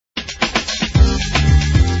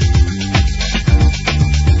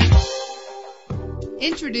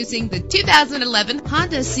Introducing the 2011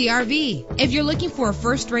 Honda CR-V. If you're looking for a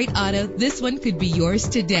first-rate auto, this one could be yours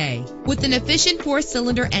today. With an efficient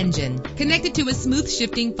 4-cylinder engine connected to a smooth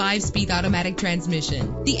shifting 5-speed automatic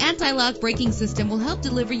transmission, the anti-lock braking system will help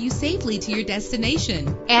deliver you safely to your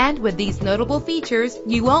destination. And with these notable features,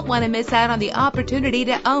 you won't want to miss out on the opportunity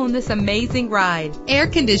to own this amazing ride. Air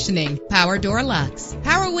conditioning, power door locks,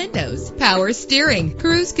 power windows, power steering,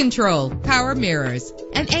 cruise control, power mirrors,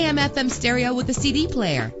 an AM/FM stereo with a CD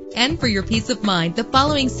player. And for your peace of mind, the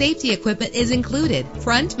following safety equipment is included: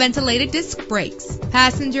 front ventilated disc brakes,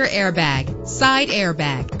 passenger airbag, side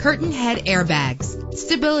airbag, curtain head airbags,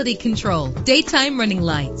 stability control, daytime running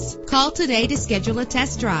lights. Call today to schedule a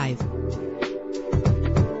test drive.